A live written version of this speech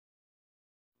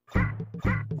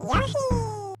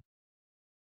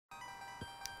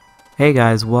Hey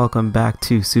guys, welcome back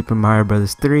to Super Mario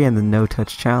Bros. 3 and the No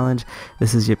Touch Challenge.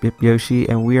 This is YipYipYoshi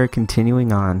and we are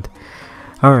continuing on.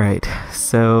 Alright,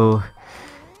 so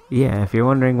yeah, if you're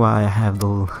wondering why I have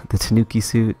the Tanuki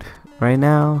suit right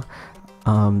now,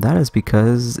 that is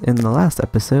because in the last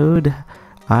episode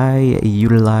I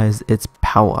utilized its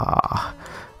power.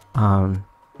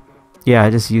 Yeah, I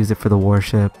just used it for the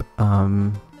warship,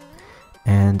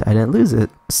 and I didn't lose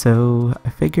it, so I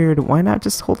figured why not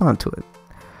just hold on to it.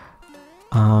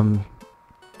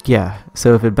 Yeah,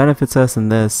 so if it benefits us in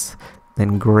this,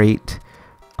 then great.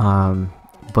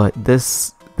 But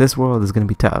this world is gonna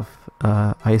be tough.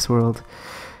 Ice world.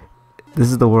 This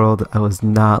is the world I was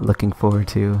not looking forward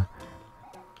to.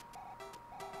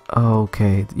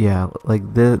 Okay, yeah,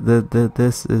 like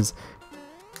this is.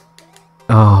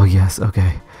 Oh yes,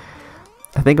 okay.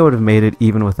 I think I would have made it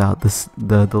even without the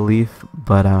leaf,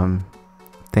 but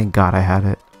thank God I had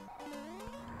it.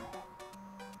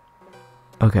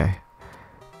 Okay.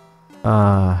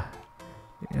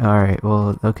 Alright,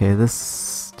 well, okay,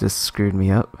 this just screwed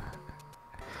me up.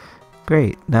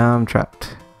 Great, now I'm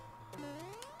trapped.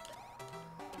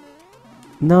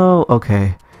 No,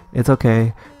 okay. It's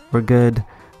okay. We're good.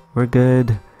 We're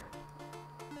good.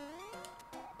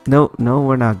 No,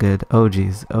 we're not good. Oh,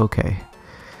 geez. Okay.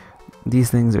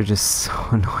 These things are just so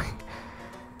annoying.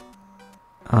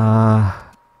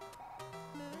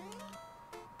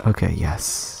 Okay,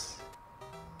 yes.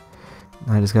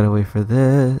 I just gotta wait for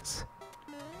this.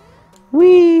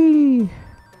 Whee!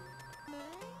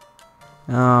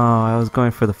 Oh, I was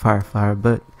going for the fire,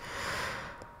 but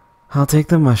I'll take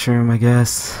the mushroom, I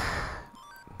guess.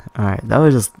 Alright, that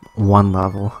was just one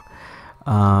level.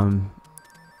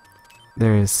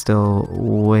 There is still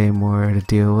way more to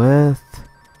deal with.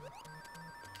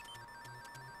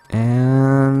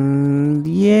 And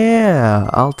yeah,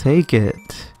 I'll take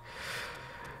it.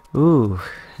 Ooh.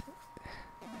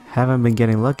 Haven't been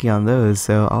getting lucky on those,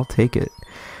 so I'll take it.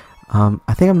 I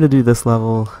think I'm gonna do this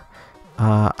level.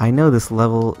 I know this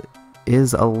level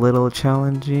is a little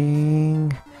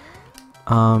challenging.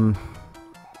 Yeah,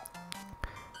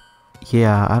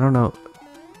 I don't know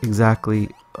exactly.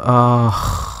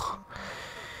 Oh,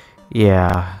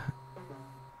 yeah,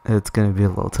 it's gonna be a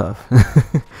little tough.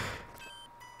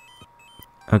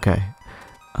 Okay.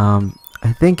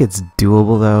 I think it's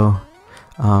doable though.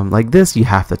 Like this you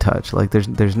have to touch. Like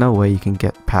there's no way you can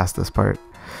get past this part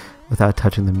without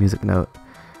touching the music note.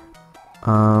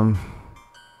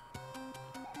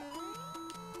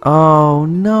 Oh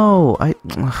no,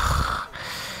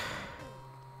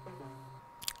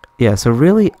 yeah, so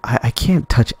really I can't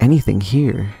touch anything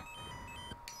here.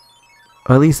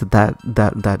 Or at least at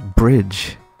that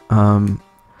bridge.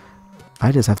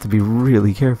 I just have to be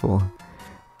really careful.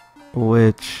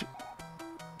 Which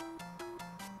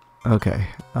okay.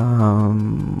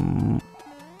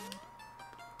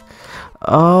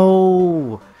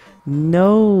 Oh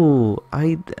no!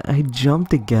 I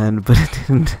jumped again, but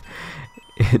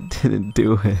it didn't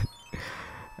do it.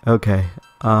 Okay.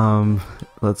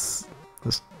 Let's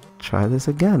try this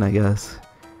again, I guess.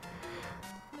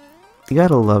 You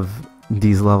gotta love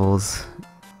these levels.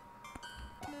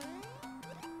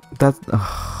 That's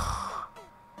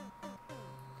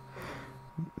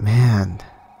man.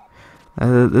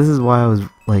 This is why I was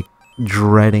like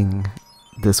dreading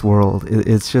this world.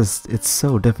 It's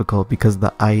so difficult because of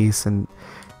the ice and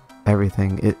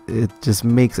everything. It just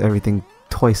makes everything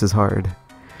twice as hard.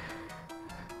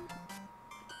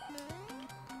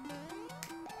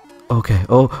 Okay.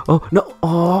 Oh no.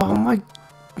 Oh my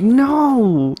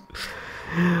no.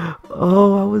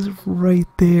 Oh, I was right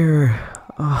there.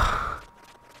 Oh.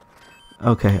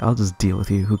 Okay, I'll just deal with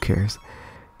you. Who cares?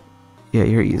 Yeah,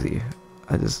 you're easy.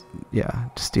 Yeah,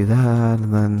 just do that,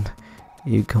 and then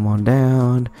you come on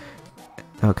down.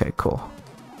 Okay, cool.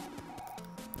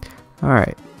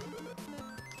 Alright.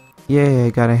 Yay, I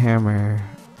got a hammer.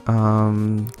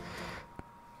 I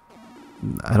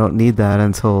don't need that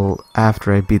until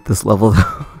after I beat this level,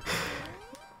 though.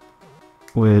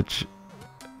 Which,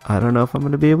 I don't know if I'm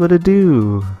going to be able to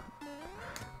do.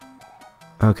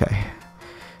 Okay.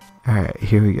 Alright,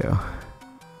 here we go.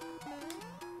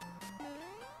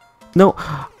 No!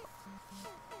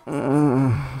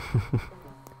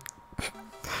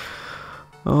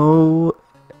 Oh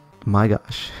my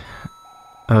gosh.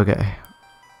 Okay.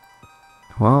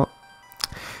 Well,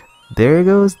 there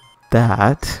goes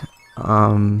that.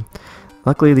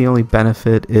 Luckily the only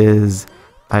benefit is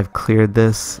I've cleared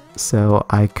this, so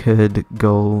I could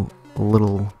go a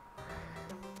little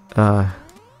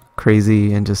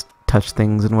crazy and just touch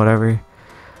things and whatever.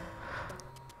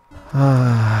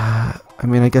 I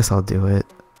mean, I guess I'll do it.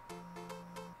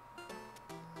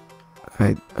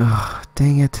 Oh,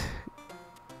 dang it.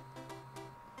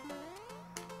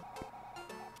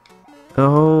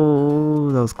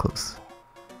 Oh, that was close.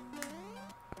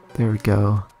 There we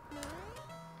go.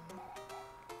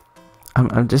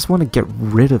 I just want to get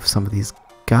rid of some of these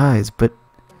guys, but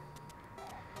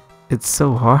it's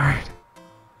so hard.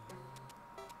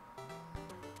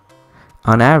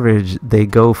 On average, they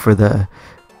go for the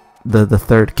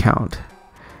third count,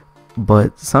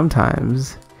 but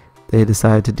sometimes they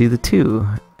decide to do the 2,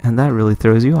 and that really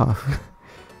throws you off.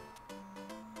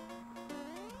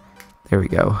 There we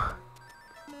go.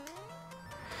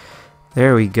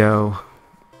 There we go.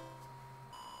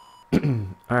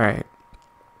 Alright.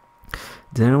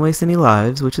 Didn't waste any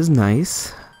lives, which is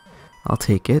nice. I'll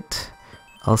take it.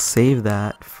 I'll save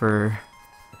that for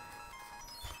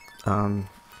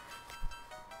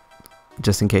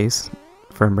just in case,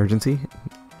 for emergency.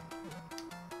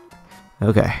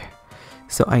 Okay.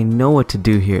 So I know what to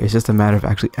do here. It's just a matter of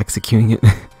actually executing it.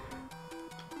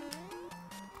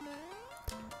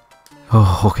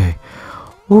 Oh, okay.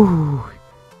 Ooh.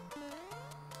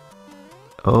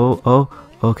 Oh,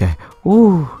 okay.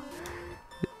 Ooh.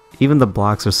 Even the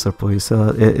blocks are slippery, so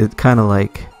it kind of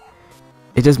like,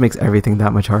 it just makes everything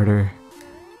that much harder.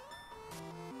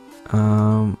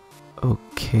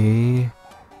 Okay.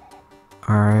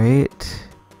 Alright.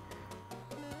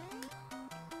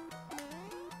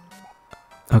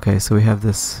 Okay, so we have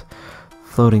this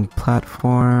floating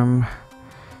platform.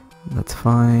 That's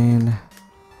fine.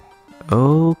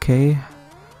 Okay.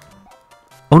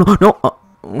 Oh no, no!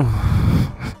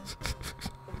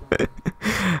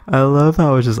 I love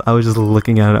how I was just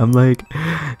looking at it. I'm like,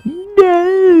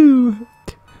 no!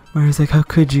 Mario's like, how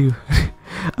could you?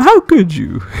 How could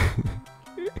you?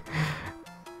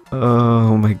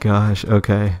 Oh my gosh,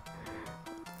 okay.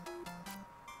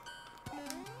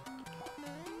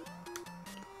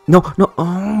 No, no,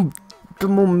 oh, the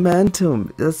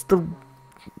momentum. That's the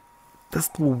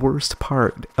worst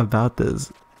part about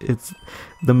this. It's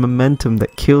the momentum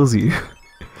that kills you.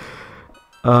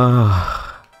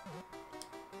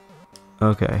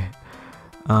 Okay.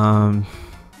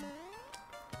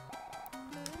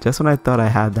 Just when I thought I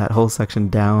had that whole section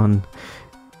down.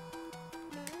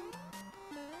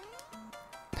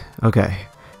 Okay,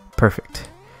 perfect.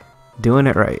 Doing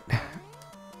it right.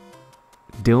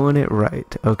 Doing it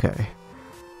right. Okay.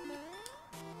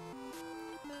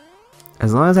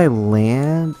 As long as I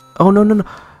land. Oh no no no.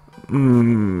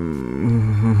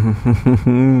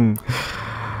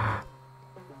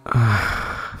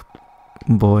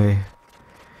 Boy.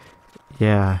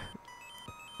 Yeah.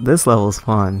 This level's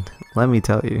fun. Let me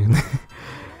tell you.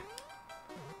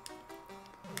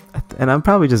 And I'm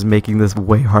probably just making this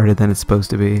way harder than it's supposed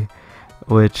to be,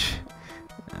 which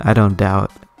I don't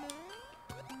doubt.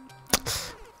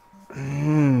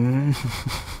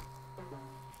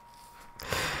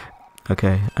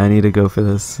 Okay, I need to go for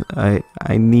this. I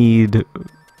need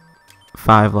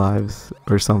 5 lives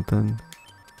or something.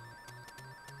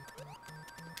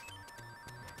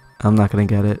 I'm not gonna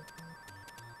get it.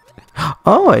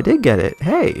 Oh, I did get it.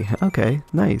 Hey, okay,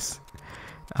 nice.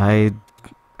 I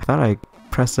thought I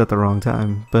pressed it at the wrong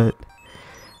time, but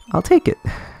I'll take it.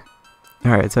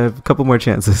 Alright, so I have a couple more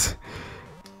chances.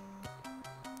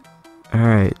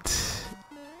 Alright,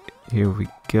 here we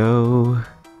go.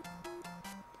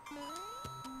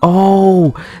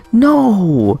 Oh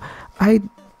no! I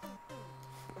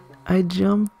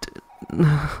jumped.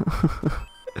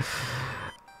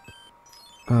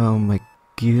 Oh my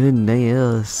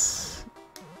goodness.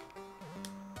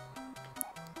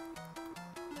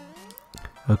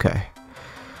 Okay.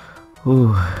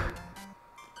 Ooh.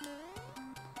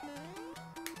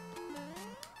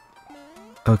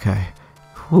 Okay.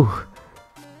 Whew.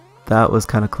 That was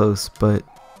kind of close, but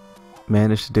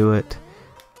managed to do it.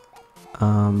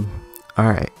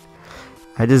 Alright.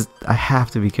 I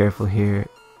have to be careful here.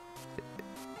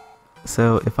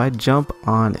 So if I jump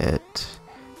on it,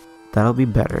 that'll be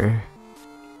better.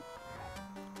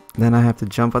 Then I have to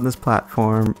jump on this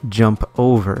platform, jump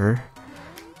over.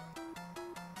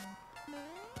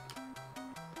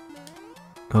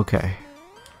 Okay.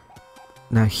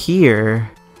 Now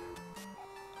here,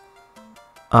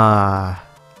 yeah,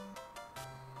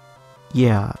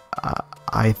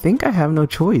 I think I have no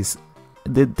choice.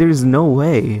 There's no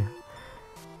way.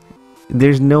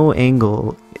 There's no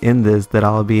angle in this that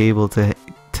I'll be able to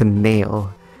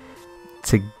nail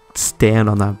to stand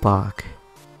on that block.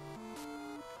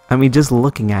 I mean, just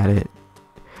looking at it,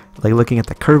 like looking at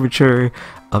the curvature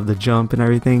of the jump and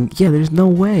everything, yeah, there's no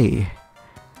way.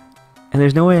 And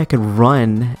there's no way I could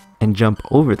run and jump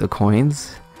over the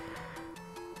coins.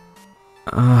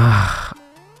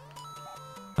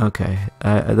 Okay.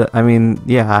 I mean,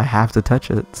 yeah, I have to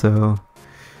touch it, so...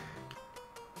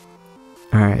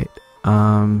 Alright.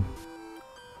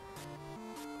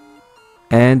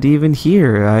 And even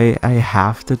here, I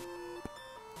have to...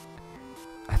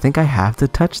 I think I have to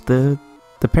touch the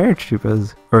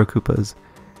paratroopas, or Koopas.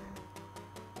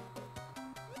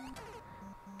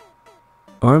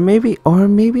 Or maybe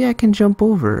I can jump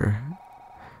over.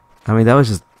 I mean, that was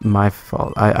just my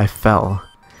fault. I fell.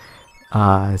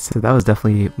 So that was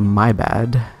definitely my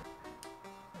bad.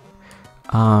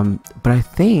 But I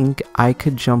think I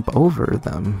could jump over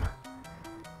them.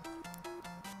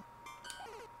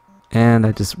 And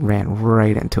I just ran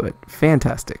right into it.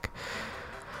 Fantastic.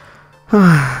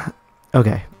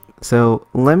 Okay, so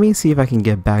let me see if I can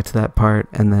get back to that part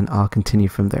and then I'll continue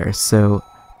from there. So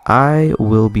I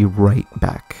will be right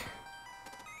back.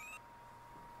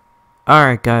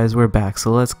 Alright guys, we're back.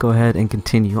 So let's go ahead and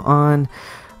continue on.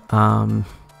 Alright,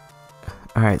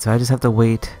 so I just have to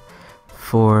wait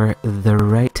for the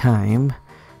right time,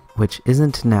 which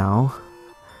isn't now.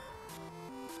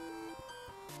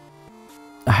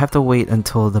 I have to wait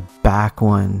until the back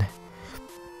one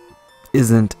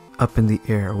isn't up in the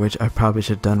air, which I probably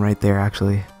should have done right there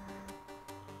actually.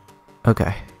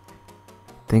 Okay.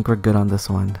 Think we're good on this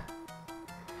one.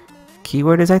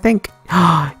 Keyword is I think.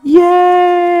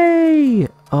 Yay!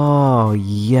 Oh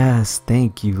yes,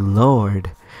 thank you Lord.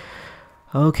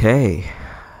 Okay.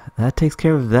 That takes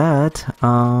care of that.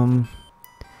 And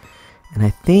I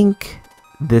think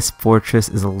this fortress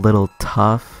is a little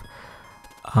tough.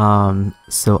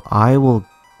 So I will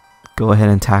go ahead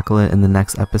and tackle it in the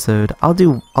next episode. I'll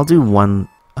do one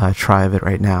try of it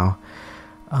right now.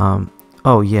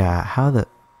 Oh yeah, how the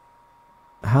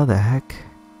heck?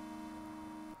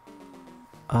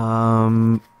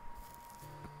 I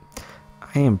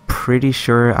am pretty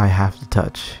sure I have to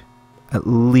touch at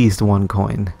least one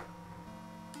coin.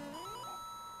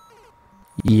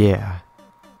 Yeah.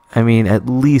 I mean, at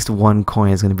least one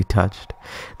coin is going to be touched.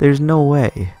 There's no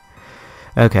way.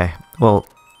 Okay, well,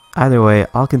 either way,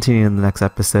 I'll continue in the next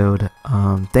episode.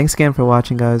 Thanks again for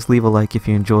watching, guys. Leave a like if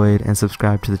you enjoyed, and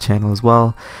subscribe to the channel as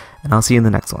well. And I'll see you in the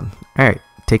next one. Alright,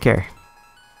 take care.